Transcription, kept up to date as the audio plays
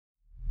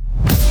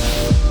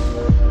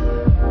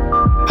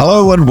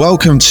Hello and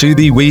welcome to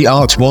the We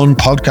Art One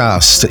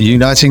podcast,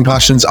 uniting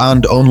passions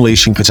and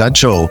unleashing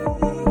potential.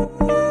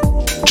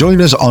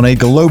 Join us on a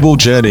global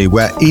journey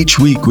where each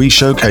week we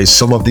showcase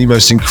some of the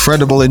most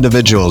incredible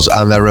individuals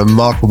and their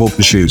remarkable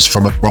pursuits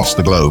from across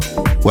the globe,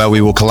 where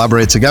we will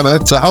collaborate together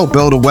to help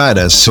build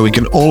awareness so we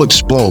can all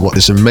explore what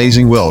this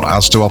amazing world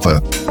has to offer.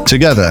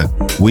 Together,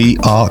 we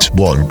Art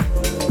One.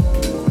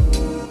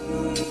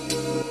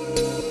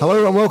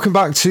 Hello and welcome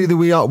back to the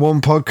We Art One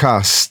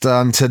podcast.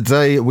 And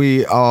today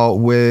we are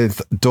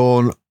with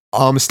Dawn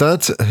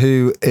Armistead,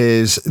 who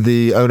is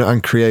the owner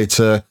and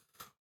creator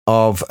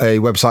of a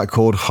website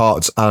called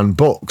Hearts and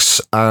Books.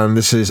 And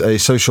this is a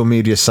social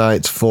media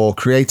site for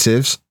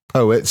creatives,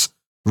 poets,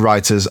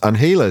 writers and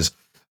healers.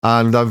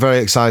 And I'm very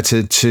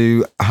excited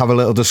to have a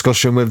little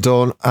discussion with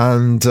Dawn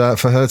and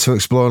for her to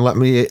explore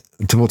and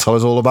tell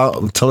us all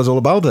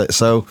about it.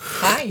 So,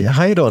 hi. Yeah,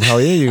 how you doing? How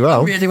are you? You well?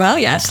 I'm really well,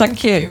 yes,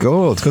 thank you.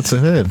 Good to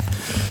hear.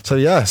 So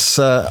yes,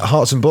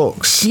 Hearts and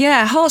Books.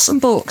 Yeah, Hearts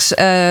and Books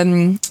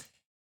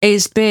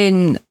has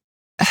been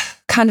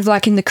kind of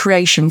like in the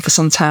creation for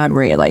some time,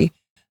 really.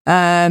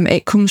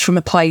 It comes from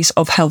a place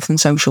of health and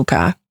social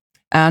care,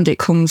 and it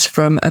comes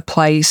from a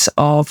place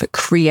of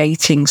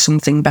creating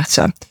something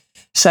better.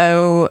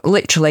 So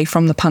literally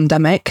from the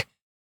pandemic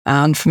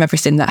and from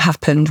everything that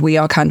happened, we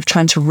are kind of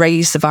trying to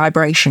raise the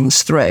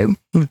vibrations through,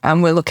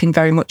 and we're looking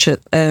very much at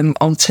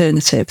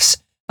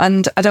alternatives.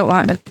 And I don't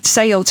like to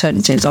say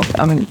alternatives.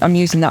 I'm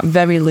using that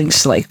very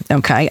loosely.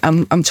 Okay,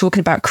 I'm talking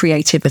about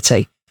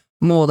creativity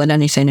more than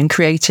anything, and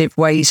creative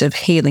ways of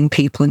healing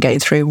people and getting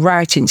through.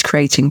 Writing's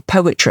creating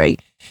poetry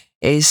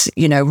is,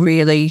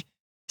 really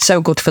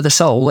so good for the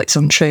soul. It's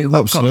untrue.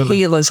 We've got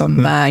healers on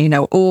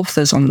there,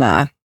 authors on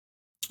there.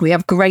 We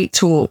have great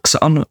talks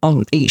on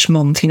each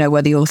month,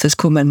 where the authors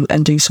come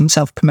and do some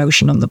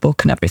self-promotion on the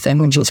book and everything,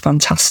 which is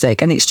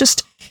fantastic. And it's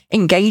just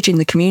engaging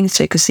the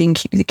community, because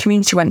the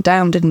community went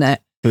down, didn't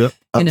it? Yeah,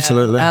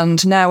 absolutely.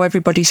 And now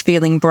everybody's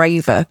feeling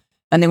braver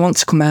and they want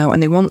to come out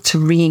and they want to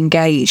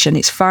re-engage, and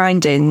it's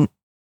finding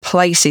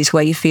places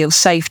where you feel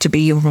safe to be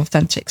your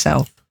authentic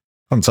self.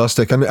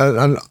 Fantastic.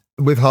 And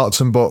with Hearts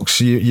and Books,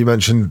 you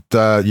mentioned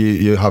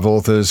you have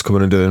authors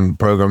coming and doing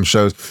program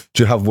shows.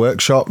 Do you have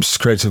workshops,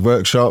 creative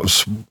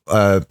workshops, things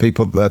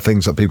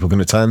that people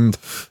can attend,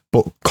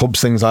 book clubs,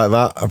 things like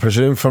that, I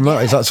presume, from that?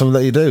 Yeah. Is that something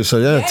that you do?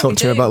 So talk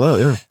to me about that.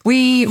 Yeah,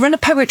 we run a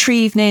poetry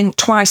evening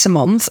twice a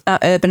month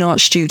at Urban Art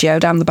Studio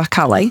down the back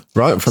alley.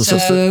 Right,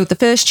 fantastic. So the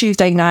first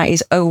Tuesday night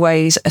is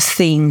always a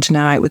themed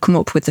night. We come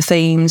up with the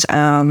themes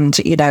and,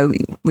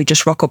 we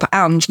just rock up,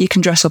 and you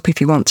can dress up if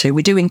you want to.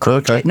 We do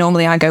encourage it.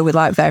 Normally I go with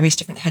like various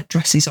different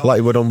headdresses on. Like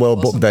you would on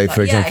World Book Day,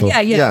 for example.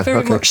 Yeah,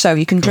 very much so.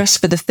 You can dress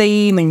for the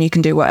theme and you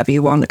can do whatever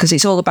you want, because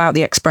it's all about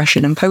the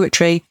expression and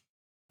poetry.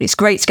 It's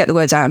great to get the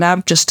words out now,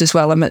 just as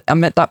well. I'm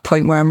at that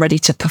point where I'm ready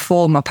to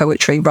perform my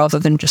poetry rather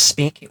than just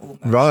speak it.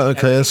 Almost, right,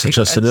 okay, that's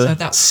interesting. So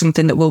that's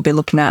something that we'll be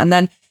looking at. And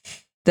then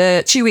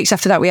the 2 weeks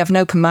after that, we have an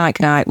open mic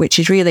night, which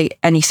is really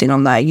anything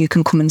on there. You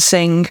can come and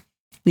sing,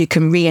 you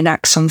can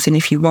reenact something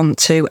if you want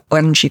to,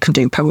 and you can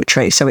do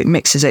poetry. So it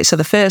mixes it. So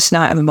the first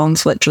night of the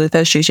month, literally the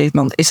first Tuesday of the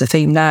month, is a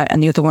theme night,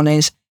 and the other one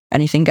is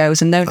anything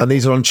goes. And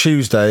these are on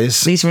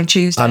Tuesdays. These are on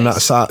Tuesdays. And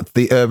that's at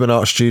the Urban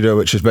Art Studio,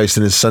 which is based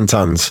in St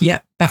Anne's. Yeah,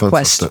 back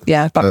west.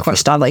 Yeah, back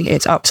west alley.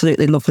 It's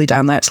absolutely lovely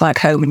down there. It's like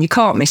home, and you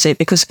can't miss it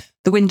because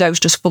the window's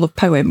just full of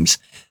poems.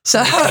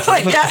 So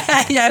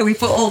we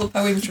put all the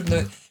poems from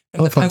the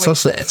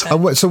fantastic.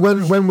 And so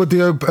when would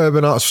the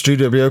Urban Art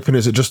Studio be open?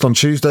 Is it just on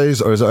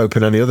Tuesdays, or is it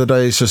open any other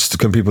days? Just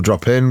can people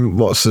drop in?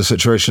 What's the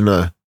situation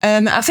there?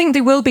 I think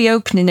they will be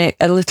opening it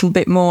a little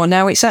bit more.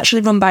 Now, it's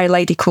actually run by a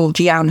lady called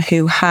Jan,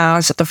 who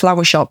has the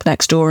flower shop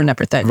next door and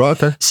everything.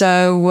 Right, okay.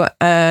 So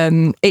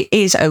it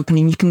is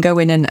opening. You can go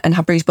in and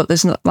have brews, but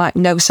there's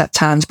no set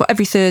times. But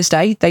every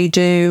Thursday, they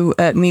do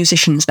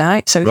musicians'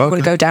 night. So if you want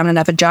to go down and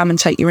have a jam and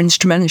take your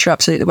instrument, you're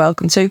absolutely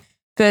welcome to.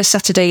 First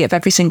Saturday of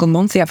every single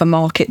month, they have a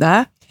market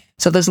there.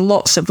 So there's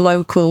lots of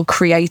local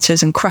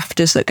creators and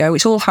crafters that go.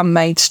 It's all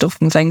handmade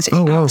stuff and things. It's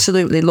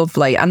absolutely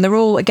lovely. And they're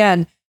all,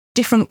 again,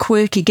 different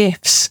quirky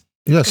gifts.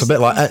 Yeah, it's a bit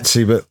like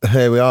Etsy, but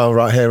here we are,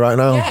 right here, right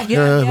now.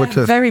 Yeah.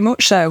 Very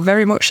much so.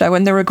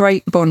 And they're a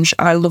great bunch.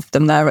 I love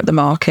them there at the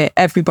market.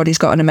 Everybody's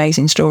got an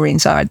amazing story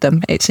inside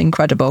them. It's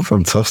incredible.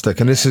 Fantastic.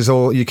 And this is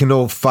all, you can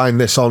all find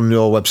this on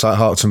your website,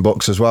 Hearts and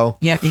Books, as well.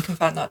 Yeah, you can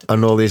find that.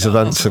 And all these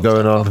events are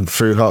going on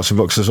through Hearts and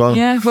Books as well.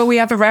 Yeah, well, we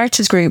have a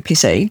writers group, you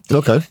see.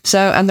 Okay. So,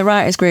 and the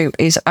writers group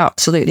is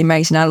absolutely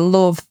amazing. I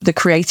love the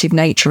creative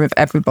nature of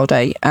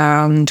everybody.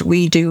 And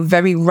we do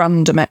very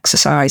random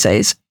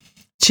exercises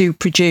to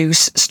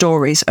produce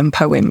stories and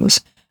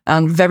poems,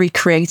 and very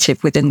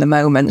creative within the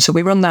moment. So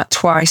we run that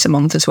twice a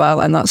month as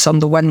well, and that's on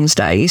the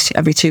Wednesdays.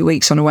 Every 2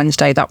 weeks on a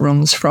Wednesday, that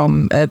runs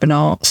from Urban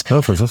Arts.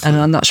 Oh, fantastic.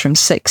 And that's from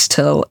 6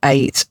 till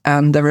 8,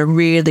 and they're a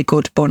really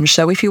good bunch.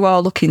 So if you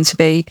are looking to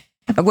be,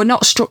 we're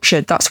not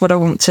structured, that's what I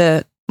want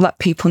to let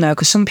people know,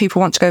 because some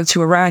people want to go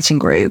to a writing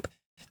group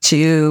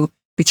to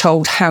be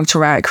told how to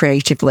write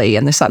creatively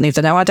and this, that and the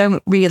other. Now, I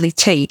don't really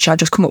teach, I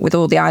just come up with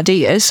all the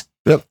ideas.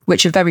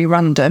 which are very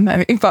random.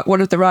 In fact,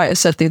 one of the writers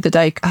said the other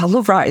day, I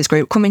love writers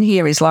group. Coming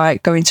here is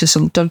like going to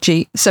some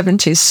dodgy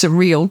 70s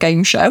surreal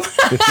game show.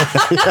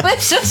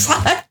 It's just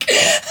like,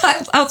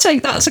 I'll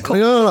take that as a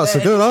compliment. Yeah, that's a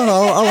good. I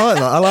like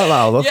that. I like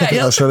that. I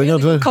think that's really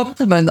good.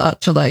 Compliment,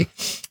 actually.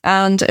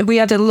 And we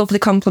had a lovely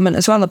compliment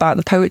as well about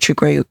the poetry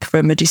group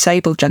from a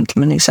disabled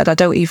gentleman who said, I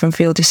don't even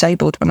feel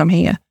disabled when I'm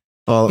here.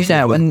 Oh,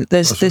 and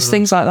there's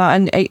things like that.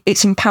 And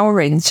it's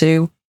empowering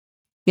to,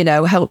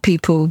 help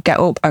people get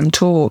up and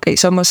talk.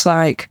 It's almost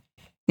like,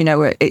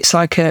 it's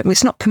like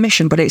it's not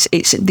permission, but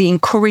it's the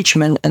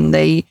encouragement and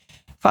the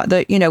fact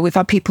that, we've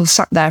had people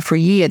sat there for a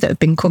year that have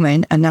been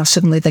coming and now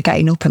suddenly they're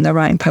getting up and they're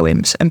writing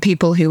poems, and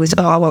people who was,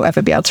 I won't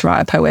ever be able to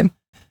write a poem.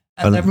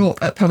 And they're up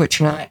at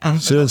poetry night.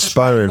 And so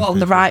inspiring. Well,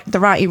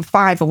 they're writing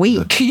 5 a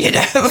week,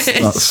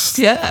 That's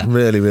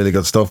really, really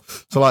good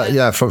stuff.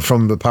 So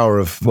from the power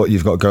of what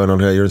you've got going on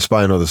here, you're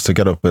inspiring others to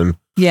get up and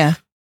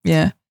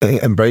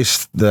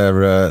embrace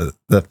their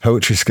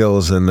poetry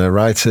skills and their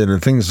writing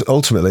and things.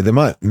 Ultimately, they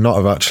might not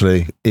have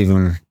actually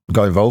even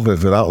got involved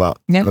with without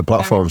that, the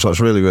platform. So it's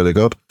really, really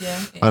good.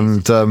 Yeah,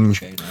 and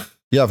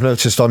I've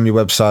noticed on your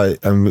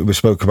website, and we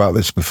spoke about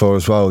this before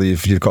as well,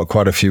 you've got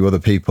quite a few other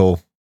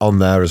people on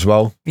there as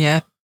well. Yeah.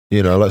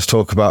 Let's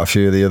talk about a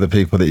few of the other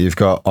people that you've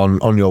got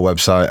on your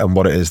website and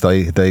what it is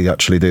they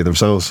actually do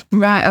themselves.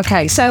 Right.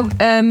 Okay. So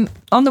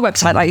on the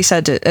website, like you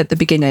said at the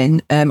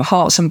beginning,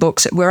 Hearts and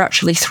Books, we're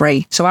actually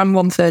 3. So I'm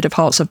 1/3 of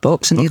Hearts and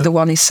Books, and the other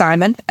one is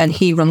Simon, and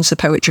he runs the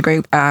poetry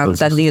group. And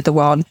then the other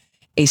one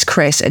is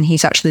Chris, and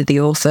he's actually the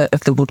author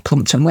of The Wood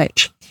Plumpton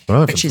Witch,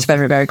 which is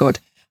very, very good.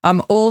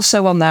 I'm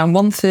also on there. I'm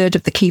 1/3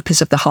 of the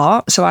Keepers of the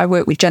Heart. So I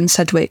work with Jen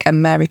Sedgwick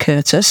and Mary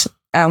Curtis,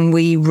 and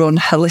we run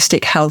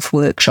holistic health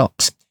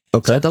workshops.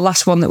 Okay. So the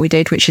last one that we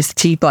did, which is the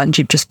tea blend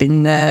you've just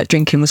been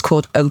drinking, was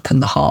called Open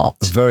the Heart.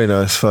 It's very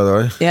nice, by the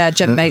way. Yeah,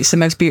 Jen makes the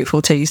most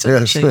beautiful teas.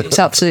 It's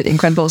absolutely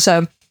incredible.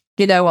 So,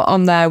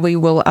 on there, we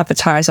will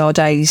advertise our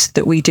days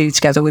that we do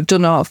together. We've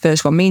done our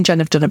first one. Me and Jen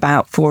have done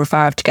about 4 or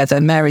 5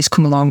 together. Mary's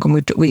come along, and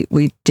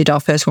we did our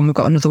first one. We've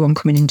got another one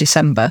coming in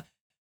December.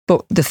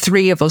 But the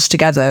 3 of us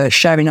together,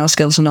 sharing our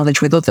skills and knowledge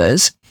with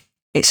others,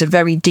 it's a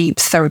very deep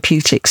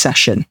therapeutic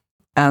session.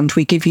 And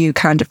we give you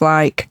kind of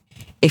like,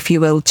 if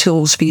you will,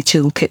 tools for your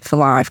toolkit for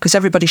life, because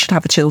everybody should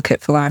have a toolkit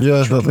for life.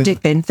 Yeah,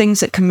 dip in things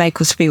that can make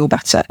us feel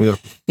better.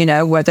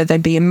 Yeah. Whether they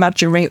be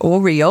imaginary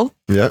or real.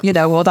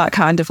 Yeah. Or that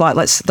kind of like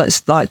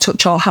let's like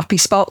touch our happy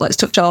spot. Let's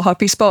touch our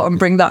happy spot and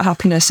bring that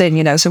happiness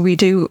in. So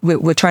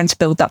we're trying to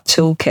build that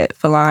toolkit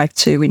for life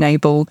to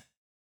enable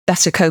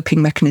better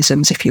coping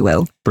mechanisms, if you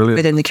will,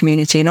 within the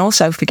community, and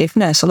also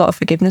forgiveness. A lot of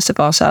forgiveness of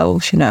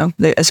ourselves.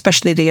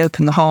 Especially the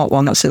Open the Heart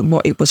one. That's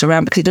what it was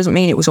around, because it doesn't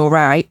mean it was all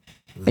right.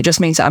 It just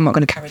means that I'm not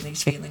going to carry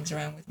these feelings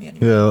around with me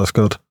anymore. Yeah, that's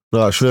good.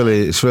 No, it's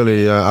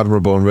really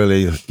admirable and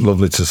really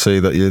lovely to see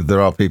that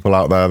there are people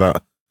out there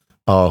that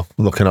are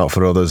looking out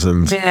for others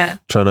and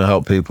trying to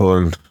help people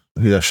and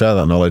share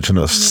that knowledge, and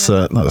that's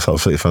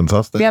absolutely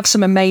fantastic. We have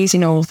some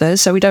amazing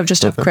authors, so we don't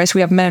just have Chris.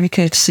 We have Mary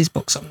Curtis's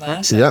books on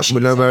there. So we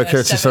know Mary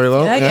Curtis very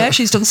well. Yeah,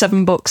 she's done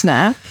 7 books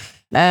now.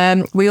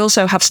 We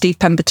also have Steve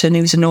Pemberton,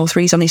 who's an author.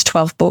 He's on his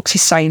 12th books.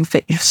 He's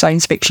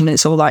science fiction.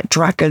 It's all like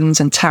dragons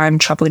and time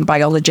traveling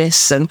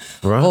biologists and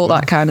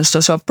that kind of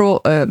stuff. So I've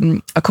brought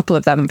a couple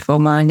of them for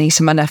my niece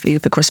and my nephew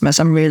for Christmas.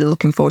 I'm really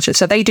looking forward to it.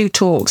 So they do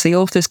talks. The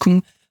authors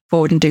come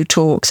forward and do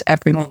talks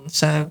every month.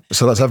 So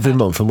that's every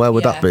month. And where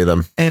would that be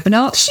then? Urban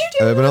Art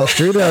Studio. Urban Art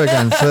Studio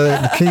again. So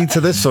the key to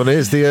this one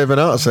is the Urban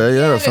Arts here.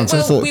 Yeah, that's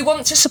fantastic. Well, we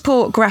want to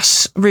support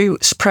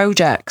grassroots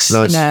projects.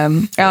 Nice.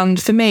 And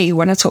for me,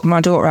 when I took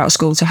my daughter out of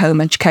school to home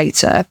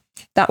educator,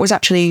 that was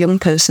actually a young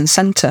person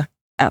centre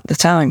at the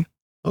time.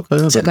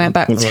 Okay. So going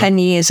back 10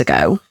 years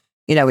ago,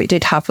 it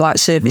did have like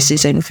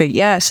services in for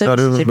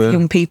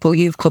young people,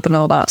 youth club and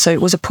all that. So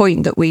it was a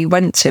point that we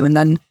went to, and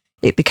then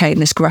it became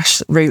this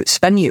grassroots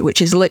venue,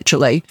 which is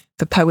literally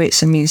for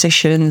poets and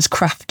musicians,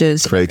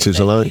 crafters. Creatives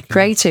alike.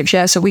 Creatives,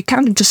 yeah. So we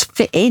kind of just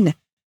fit in.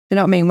 You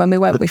know what I mean? When we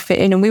went, we fit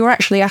in. And we were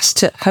actually asked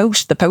to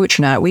host the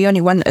poetry night. We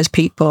only went as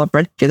people, I've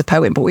read you the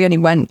poem, but we only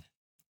went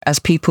as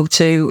people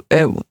to...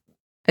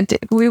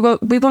 we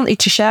wanted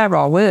to share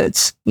our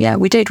words. Yeah,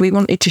 we did. We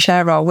wanted to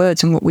share our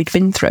words and what we'd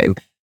been through,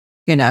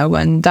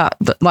 and that,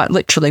 like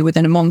literally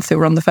within a month, we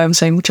were on the phone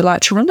saying, would you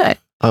like to run it?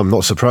 I'm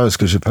not surprised,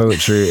 because your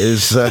poetry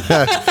is...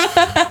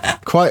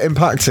 quite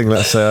impacting,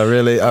 let's say.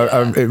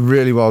 It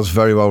really was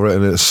very well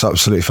written. It's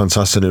absolutely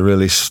fantastic. It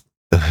really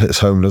hits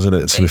home, doesn't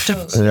it? It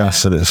does.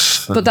 Yes, and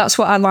it's... But that's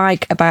what I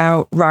like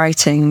about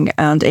writing,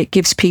 and it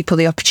gives people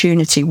the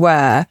opportunity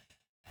where,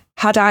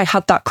 had I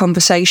had that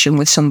conversation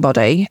with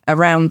somebody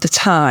around the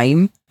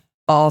time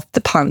of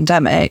the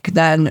pandemic,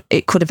 then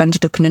it could have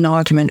ended up in an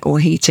argument or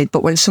heated.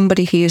 But when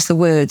somebody hears the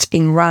words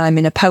in rhyme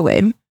in a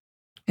poem,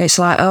 it's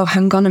like, oh,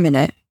 hang on a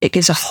minute. It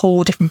gives a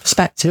whole different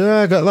perspective.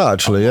 Yeah, I get that,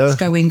 actually, yeah. What's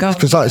going on.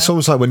 Because it's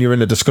almost like when you're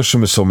in a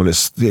discussion with someone,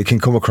 it can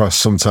come across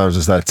sometimes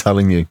as they're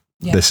telling you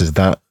this is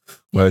that.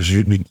 Whereas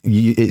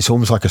it's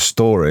almost like a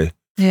story,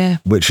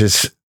 which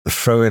is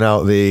throwing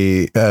out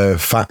the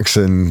facts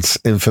and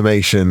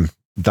information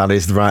that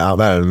is right out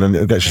there. And then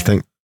it gets you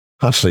think,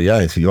 Actually,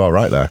 yeah, you are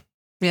right there.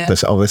 Yeah.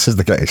 This is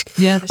the case.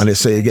 Yeah. And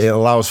it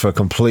allows for a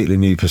completely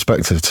new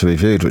perspective to be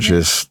viewed, which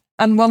is...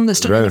 And one that's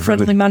done in a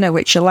friendly manner,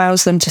 which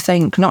allows them to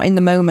think, not in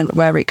the moment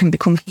where it can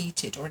become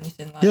heated or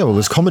anything like that. Yeah, well,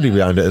 there's comedy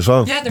behind it as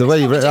well. Yeah, the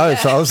way you wrote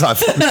it, I was like,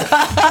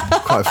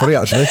 quite funny,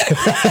 actually.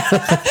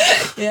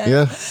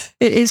 Yeah.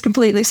 It is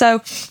completely. So,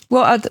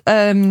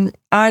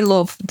 I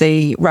love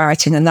the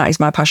writing, and that is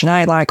my passion.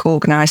 I like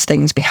organise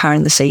things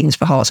behind the scenes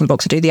for Hearts and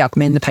Books. I do the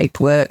admin, the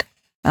paperwork,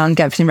 and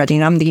get everything ready.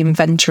 And I'm the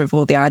inventor of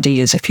all the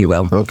ideas, if you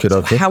will. Okay.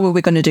 So how are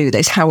we going to do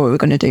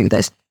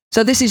this?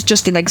 So this is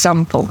just an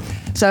example.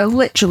 So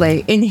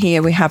literally in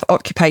here we have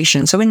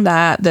occupation. So in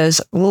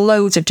there's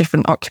loads of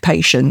different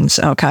occupations,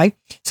 okay?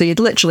 So you'd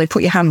literally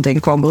put your hand in,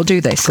 go on, we'll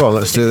do this. Go on,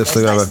 let's do this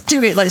together.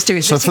 Let's do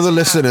it. So for the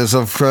listeners,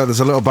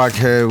 there's a little bag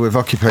here with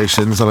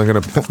occupations, and I'm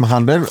going to put my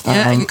hand in.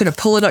 Yeah, you're going to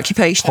pull an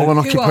occupation. Who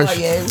are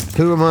you?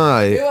 Who am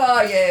I? Who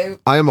are you?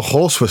 I am a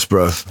horse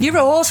whisperer. You're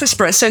a horse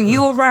whisperer. So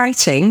you're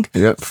writing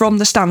from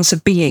the stance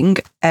of being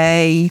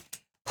a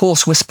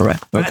horse whisperer.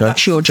 Right? Okay.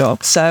 That's your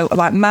job. So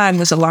like mine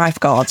was a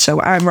lifeguard. So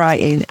I'm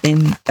writing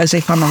in as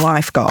if I'm a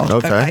lifeguard.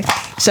 Okay.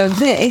 So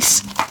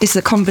this is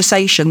the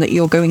conversation that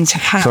you're going to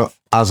have. So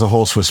as a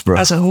horse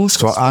whisperer.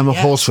 So I'm a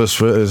horse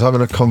whisperer who's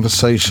having a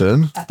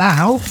conversation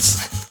about...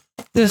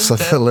 It's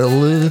like a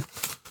little...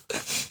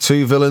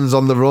 Two villains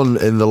on the run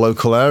in the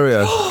local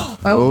area.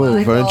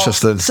 Oh, very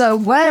interesting. So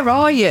where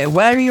are you?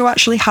 Where are you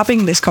actually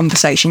having this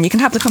conversation? You can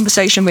have the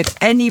conversation with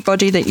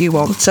anybody that you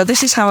want. So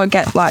this is how I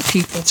get like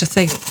people to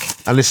think.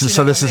 And this is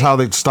how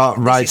they start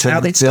writing. This is how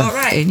they start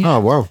writing. Yeah. Oh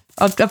wow!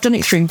 I've done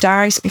it through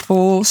dice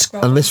before.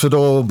 And this would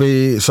all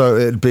be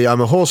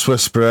I'm a horse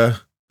whisperer.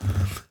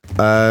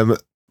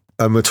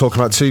 And we're talking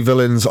about two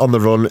villains on the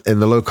run in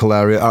the local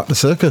area at the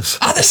circus.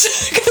 At the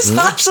circus,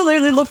 I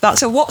absolutely love that.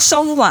 So what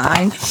song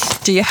line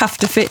do you have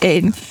to fit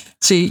in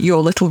to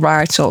your little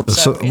write-up?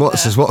 So what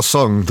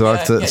song do I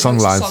have to... Song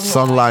line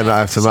that I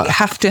have to... So you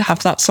have to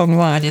have that song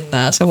line in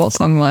there. So what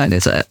song line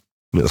is it?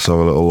 Let's have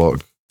a little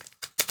look.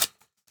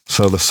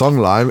 So the song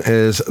line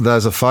is,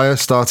 there's a fire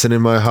starting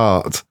in my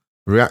heart,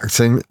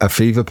 reacting a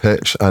fever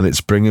pitch, and it's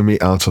bringing me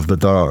out of the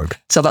dark.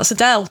 So that's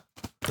Adele.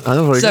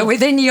 So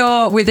within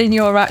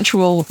your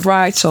actual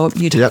write-up,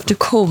 you'd have to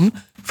come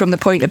from the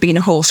point of being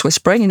a horse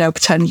whisperer,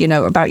 pretend,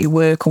 about your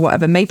work or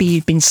whatever. Maybe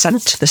you've been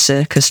sent to the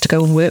circus to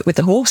go and work with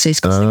the horses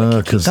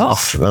because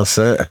that's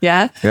it.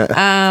 Yeah.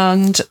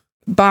 And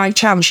by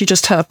chance, you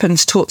just happened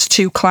to talk to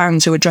two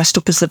clowns who are dressed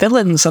up as the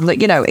villains. And,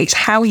 it's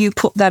how you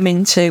put them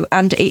into,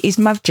 and it is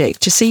magic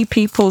to see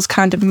people's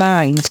kind of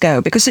minds go,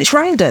 because it's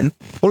random.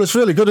 Well, it's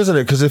really good, isn't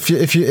it? Because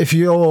if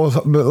you're,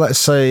 let's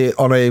say,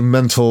 on a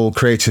mental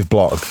creative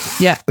block,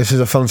 this is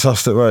a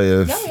fantastic way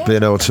of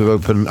being able to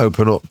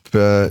open up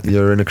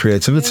your inner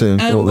creativity.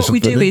 And what we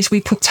do is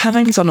we put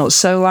times on us.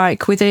 So,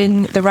 like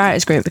within the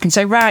writers group, we can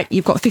say, right,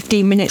 you've got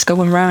 15 minutes,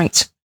 go and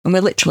write. And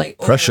we're literally...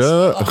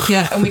 Pressure.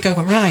 And we go,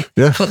 right.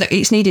 Yeah. But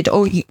it's needed,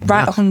 you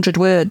write 100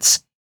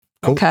 words.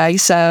 Cool. Okay,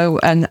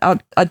 so, and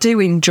I do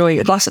enjoy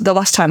it. The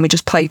last time we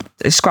just played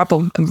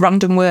Scrabble and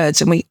random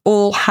words, and we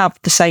all have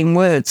the same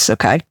words,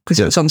 okay, because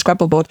it was on the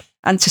Scrabble board.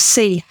 And to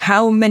see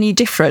how many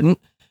different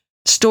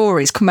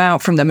stories come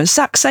out from them,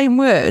 exact same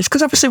words,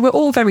 because obviously we're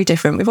all very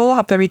different. We've all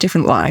had very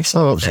different lives.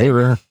 Oh,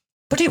 absolutely.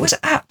 But it was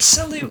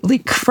absolutely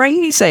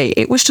crazy.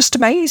 It was just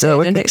amazing.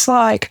 Yeah, and it's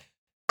like...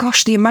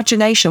 Gosh, the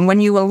imagination,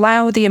 when you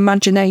allow the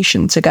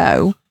imagination to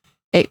go,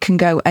 it can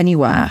go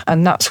anywhere.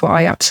 And that's what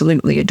I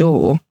absolutely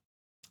adore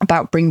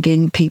about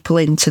bringing people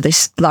into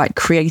this like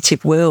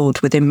creative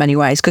world within many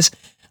ways. Because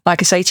like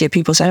I say to you,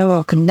 people say,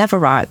 I could never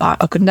write that.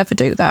 I could never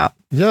do that.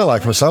 Yeah,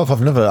 like myself,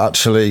 I've never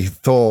actually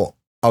thought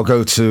I'll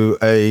go to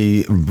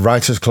a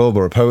writers club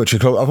or a poetry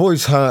club. I've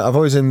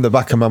always in the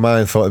back of my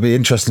mind thought it'd be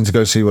interesting to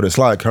go see what it's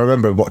like. I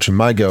remember watching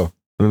My Girl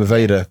with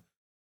Vader.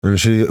 And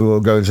she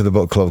will go into the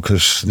book club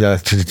because, I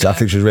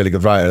think she's a really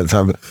good writer at the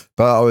time.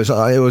 But it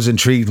always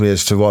intrigued me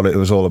as to what it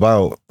was all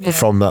about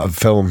from that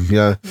film,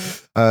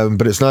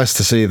 But it's nice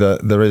to see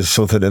that there is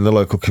something in the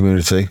local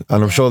community.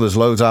 And I'm sure there's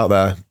loads out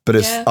there,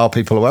 but are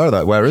people aware of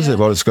that? Where is it?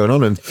 What is going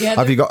on? And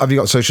have you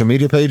got social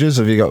media pages?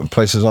 Have you got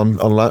places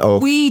online? Or?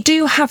 We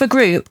do have a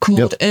group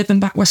called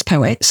Urban Backwest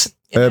Poets.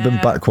 Urban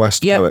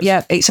Backwest Poets.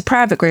 Yeah, it's a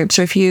private group.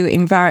 So if you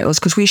invite us,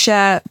 because we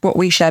share what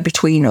we share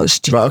between us.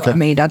 Do you know what I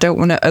mean? I don't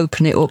want to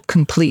open it up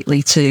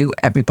completely to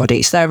everybody.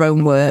 It's their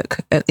own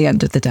work at the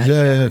end of the day.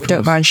 Yeah, I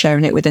don't mind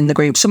sharing it within the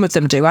group. Some of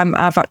them do. I'm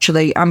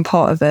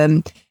part of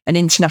an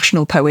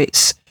international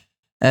poets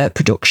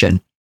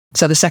production.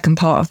 So the second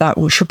part of that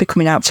should be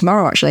coming out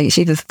tomorrow, actually. It's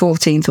either the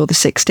 14th or the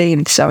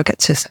 16th. So I get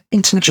to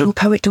international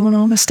poet Dawn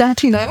Armistead,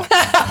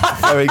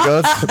 Very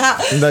good.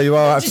 No, you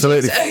are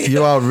absolutely...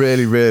 You are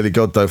really, really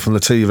good, though. From the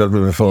two you've read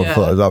me before, I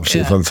thought it was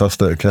absolutely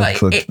fantastic.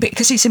 Okay?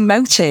 Because it's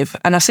emotive.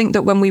 And I think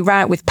that when we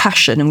write with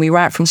passion and we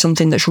write from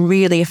something that's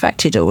really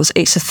affected us,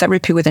 it's a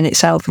therapy within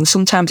itself. And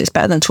sometimes it's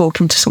better than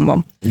talking to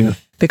someone. Yeah.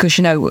 Because,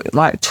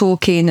 like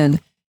talking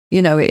and,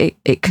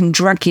 it can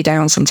drag you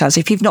down sometimes.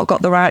 If you've not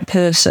got the right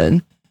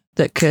person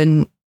that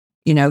can,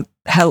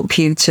 help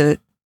you to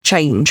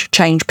change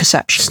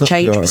perception,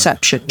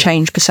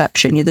 change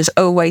perception. Yeah, there's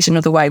always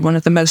another way. One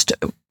of the most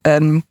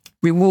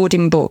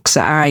rewarding books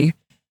that I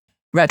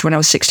read when I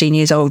was 16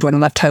 years old when I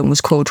left home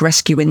was called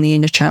Rescuing the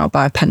Inner Child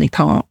by Penny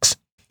Parks.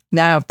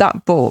 Now,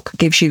 that book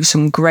gives you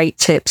some great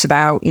tips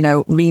about,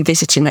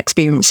 revisiting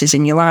experiences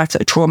in your life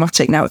that are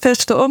traumatic. Now, at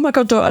first I thought, oh my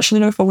God, I don't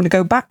actually know if I want to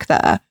go back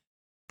there.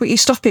 But you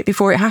stop it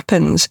before it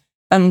happens.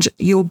 And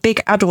your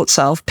big adult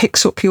self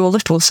picks up your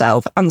little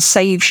self and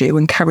saves you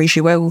and carries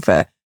you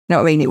over. You know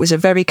what I mean? It was a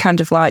very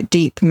kind of like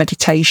deep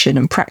meditation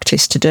and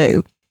practice to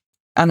do.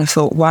 And I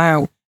thought,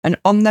 wow. And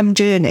on them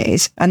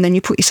journeys, and then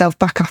you put yourself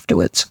back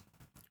afterwards.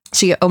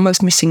 So you're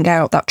almost missing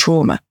out that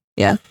trauma.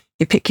 Yeah.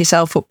 You pick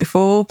yourself up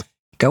before,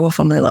 go off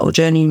on a little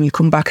journey, and you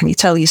come back and you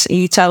tell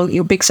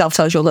your big self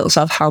tells your little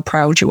self how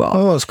proud you are.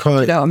 Oh, that's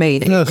quite. You know what I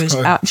mean?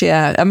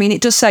 Yeah, I mean,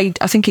 it does say,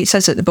 I think it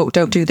says at the book,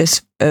 don't do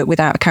this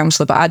without a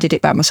counsellor, but I did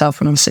it by myself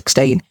when I was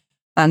 16.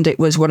 And it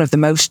was one of the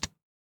most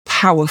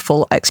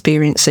powerful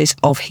experiences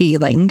of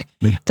healing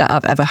that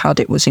I've ever had.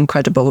 It was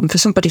incredible. And for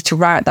somebody to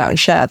write that and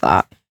share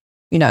that,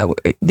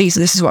 this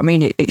is what I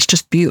mean. It's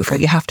just beautiful.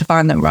 You have to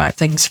find the right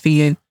things for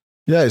you.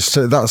 Yeah,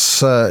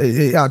 that's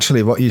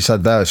actually what you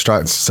said there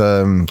strikes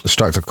a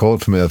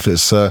chord for me.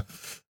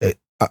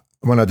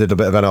 When I did a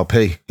bit of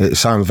NLP, it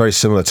sounds very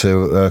similar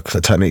to a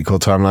technique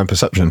called timeline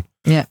perception.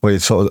 Yeah, where you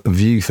sort of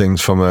view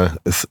things from a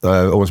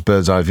almost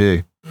bird's eye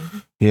view,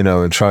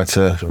 and try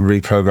to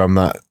reprogram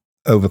that,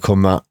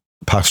 overcome that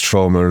past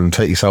trauma, and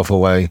take yourself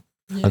away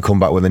and come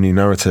back with a new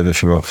narrative,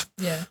 if you will.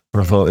 Yeah.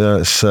 And I thought,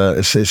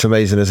 it's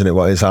amazing, isn't it,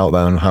 what is out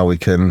there and how we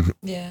can.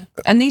 Yeah.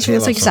 And these were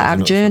things that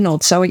I've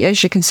journaled. So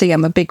as you can see,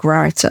 I'm a big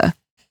writer.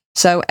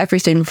 So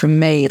everything from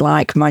me,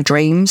 like my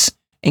dreams,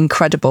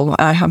 incredible.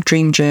 I have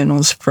dream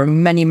journals for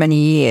many, many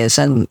years,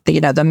 and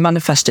they're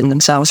manifesting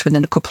themselves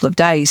within a couple of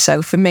days.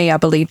 So for me, I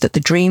believe that the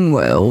dream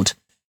world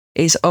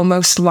is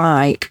almost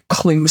like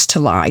clues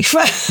to life.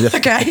 Yeah.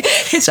 Okay.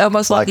 It's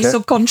almost like your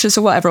subconscious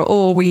or whatever,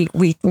 or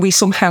we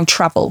somehow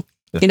travel.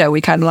 Yeah.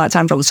 We kind of like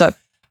time travel. So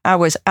I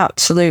was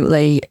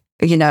absolutely,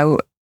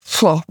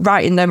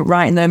 writing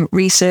them,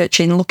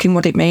 researching, looking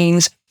what it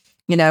means,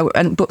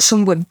 but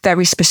some were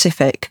very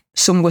specific.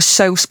 Some were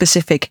so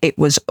specific it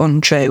was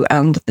untrue.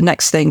 And the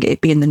next thing,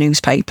 it'd be in the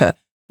newspaper,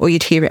 or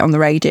you'd hear it on the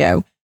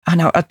radio.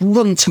 And I'd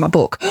run to my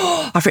book.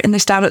 Oh, I've written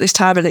this down at this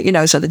time,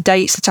 and so the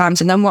dates, the times.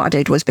 And then what I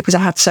did was, because I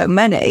had so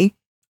many,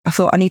 I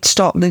thought I need to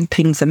start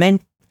looping them in.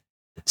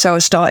 So I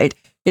started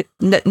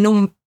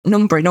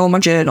numbering all my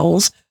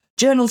journals.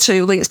 Journal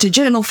 2 links to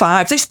Journal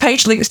 5. This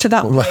page links to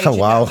that page.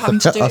 Wow,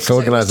 that's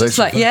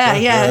organisation.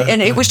 Yeah.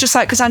 And it was just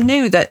like, because I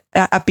knew that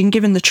I'd been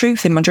given the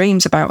truth in my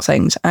dreams about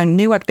things. I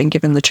knew I'd been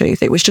given the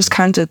truth. It was just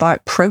kind of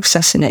like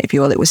processing it, if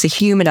you will. It was the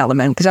human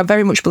element, because I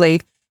very much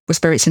believe we're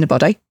spirits in a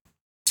body,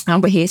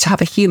 and we're here to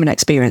have a human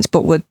experience,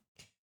 but we're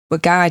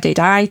guided.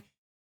 A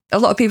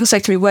lot of people say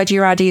to me, where do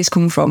your ideas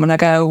come from? And I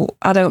go,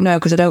 I don't know,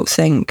 because I don't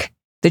think.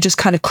 They just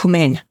kind of come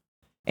in,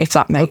 if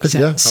that makes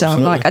sense. Yeah, so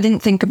I'm like, I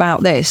didn't think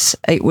about this.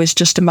 It was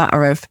just a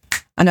matter of,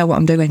 I know what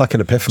I'm doing. Like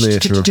an epiphany.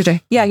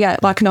 Yeah.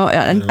 Like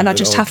and I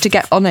just have to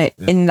get on it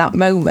in that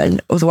moment.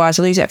 Otherwise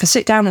I lose it. If I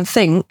sit down and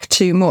think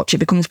too much, it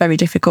becomes very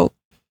difficult.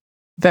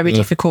 Very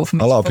difficult for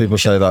me. A lot of people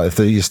say that if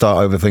you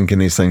start overthinking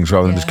these things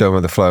rather than just going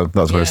with the flow,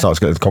 that's when it starts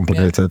getting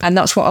complicated. Yeah. And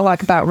that's what I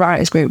like about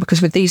Writers Group,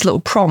 because with these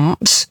little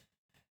prompts,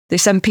 they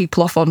send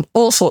people off on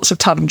all sorts of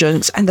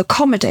tangents. And the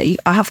comedy,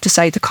 I have to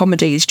say, the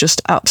comedy is just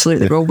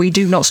absolutely raw. We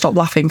do not stop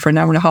laughing for an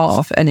hour and a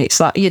half. And it's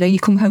like, you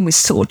come home with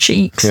sore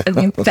cheeks and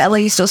your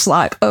belly's just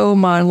like, oh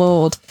my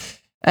Lord.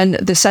 And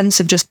the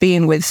sense of just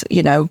being with,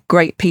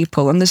 great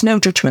people. And there's no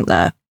judgment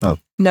there. Oh.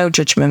 No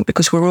judgment,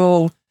 because we're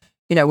all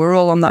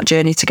on that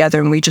journey together,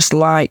 and we just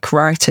like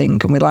writing,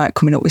 and we like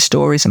coming up with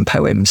stories and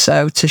poems.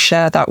 So to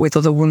share that with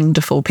other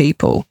wonderful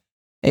people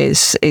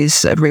is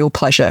a real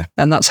pleasure,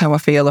 and that's how I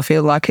feel. I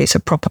feel like it's a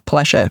proper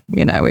pleasure.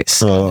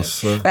 It's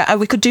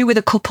we could do with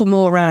a couple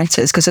more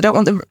writers, because I don't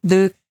want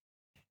the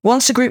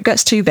once the group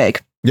gets too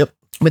big. Yep.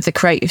 With the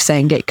creative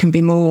thing, it can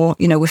be more.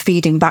 We're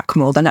feeding back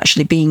more than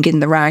actually being in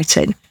the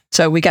writing.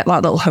 So we get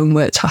like little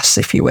homework tasks,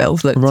 if you will,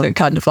 that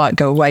kind of like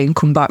go away and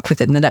come back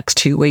within the next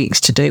 2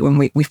 weeks to do. And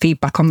we feed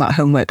back on that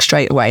homework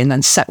straight away, and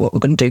then set what we're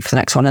going to do for the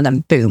next one. And then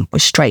boom, we're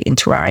straight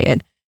into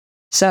writing.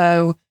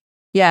 So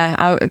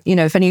yeah,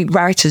 if any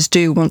writers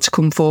do want to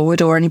come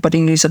forward, or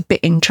anybody who's a bit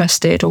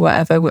interested or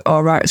whatever,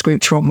 our Writers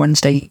Groups are on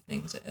Wednesday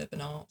evenings at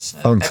Urban Arts.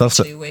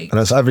 Fantastic. Every 2 weeks. And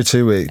that's every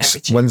 2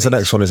 weeks. When's the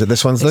next one? Is it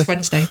this Wednesday? This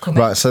Wednesday.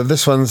 Right, so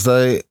this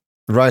Wednesday,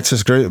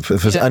 Writers Group,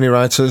 if there's any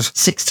writers.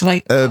 6 to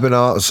 8. Urban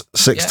Arts,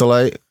 6 to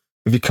 8.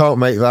 If you can't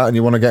make that and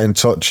you want to get in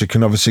touch, you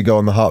can obviously go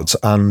on the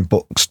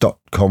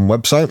heartsandbooks.com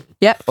website.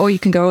 Yep, or you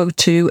can go over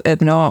to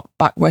Urban Art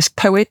Backwest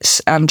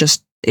Poets and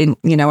just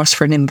ask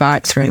for an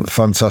invite through.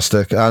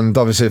 Fantastic. And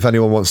obviously, if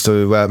anyone wants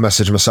to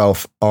message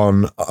myself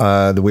on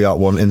the We Art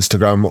One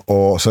Instagram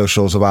or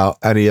socials about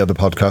any other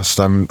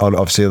podcast and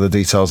obviously other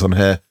details on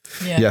here,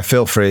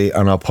 feel free,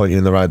 and I'll point you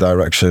in the right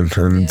direction.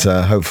 And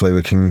hopefully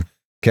we can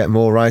get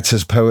more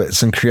writers,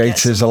 poets and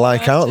creators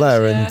alike out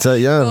there.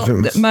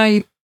 And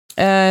my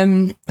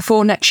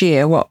for next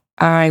year, what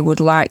I would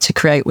like to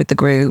create with the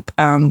group,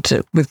 and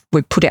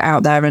we've put it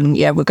out there, and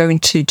we're going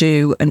to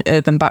do an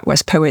Urban Back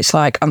West Poets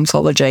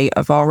anthology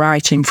of our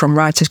writing from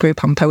Writers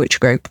Group and Poetry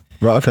Group,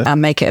 right? Okay,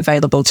 and make it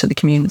available to the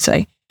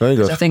community. Very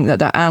good. So I think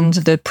that and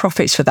the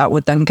profits for that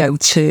would then go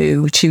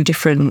to 2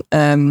 different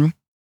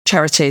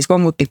charities.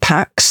 One would be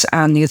PAX,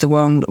 and the other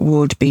one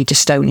would be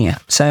Dystonia.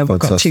 So we've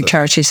got 2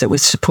 charities that we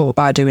support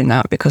by doing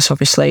that, because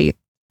obviously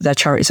their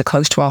charities are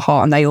close to our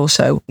heart, and they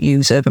also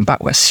use Urban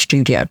Back West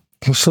Studio.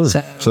 So is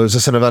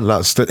this an event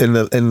that's in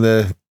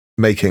the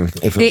making?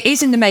 It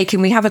is in the making.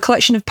 We have a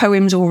collection of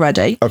poems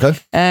already. Okay.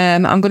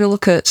 I'm going to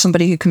look at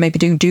somebody who can maybe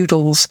do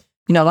doodles,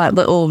 like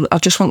little, I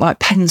just want like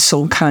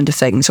pencil kind of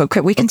things. So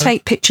we can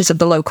take pictures of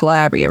the local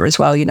area as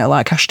well,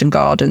 like Ashton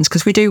Gardens,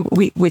 because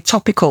we're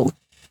topical.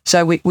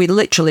 So we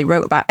literally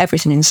wrote about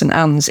everything in St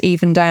Anne's,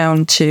 even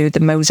down to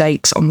the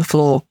mosaics on the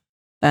floor.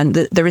 And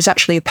there is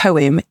actually a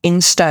poem in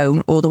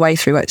stone all the way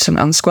through at St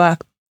Anne's Square.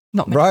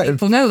 Not many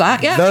people know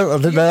that, yeah. No, I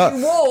didn't know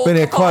that. Been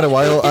here quite a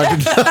while.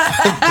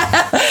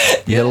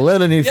 You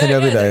learn a new thing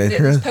every day.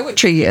 There's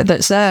poetry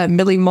that's there.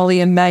 Millie,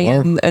 Molly and May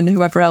and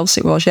whoever else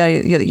it was.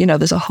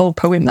 There's a whole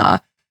poem there.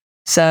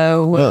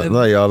 So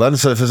there you are then.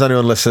 So if there's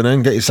anyone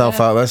listening, get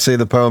yourself out there, see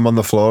the poem on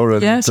the floor.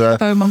 And, see the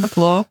poem on the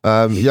floor.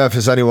 If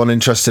there's anyone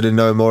interested in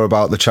knowing more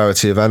about the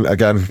charity event,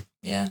 again,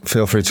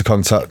 feel free to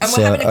contact. And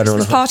we're having a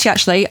Christmas party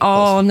actually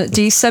on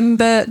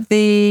December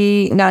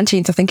the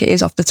 19th, I think it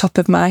is, off the top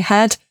of my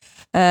head.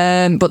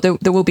 But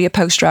there will be a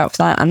poster out for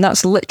that, and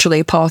that's literally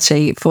a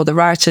party for the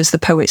writers, the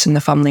poets, and the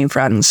family and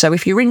friends. So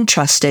if you're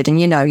interested and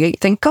you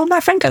think, oh,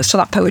 my friend goes to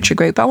that poetry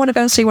group, I want to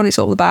go and see what it's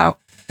all about.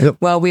 Yep.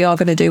 Well, we are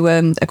going to do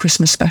a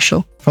Christmas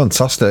special.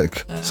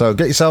 Fantastic. So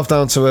get yourself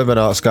down to Urban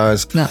Arts,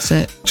 guys. That's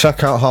it.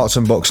 Check out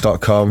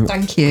heartsandbooks.com.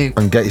 Thank you.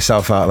 And get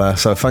yourself out there.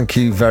 So thank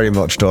you very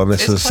much, Dawn.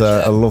 This was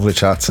a lovely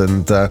chat,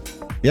 and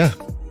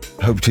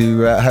hope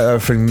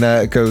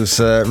everything goes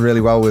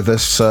really well with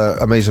this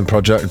amazing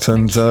project,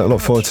 and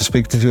look forward to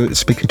speaking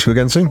to you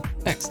again soon.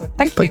 Excellent.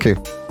 Thank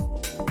you.